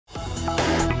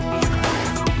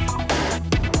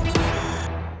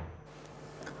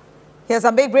Here's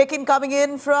some big breaking coming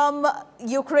in from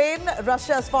Ukraine.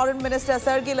 Russia's Foreign Minister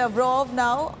Sergey Lavrov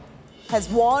now has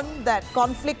warned that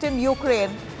conflict in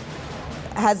Ukraine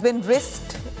has been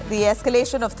risked. The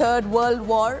escalation of Third World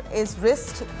War is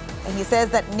risked. And he says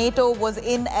that NATO was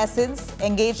in essence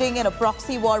engaging in a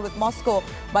proxy war with Moscow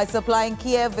by supplying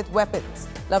Kyiv with weapons.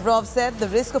 Lavrov said the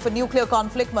risk of a nuclear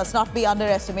conflict must not be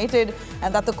underestimated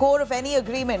and that the core of any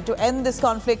agreement to end this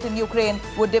conflict in Ukraine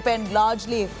would depend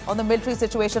largely on the military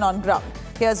situation on ground.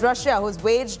 Here's Russia, who's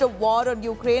waged a war on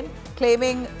Ukraine,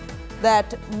 claiming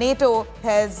that NATO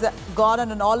has gone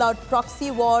on an all-out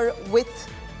proxy war with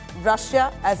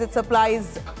Russia as it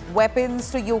supplies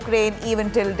weapons to Ukraine even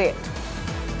till date.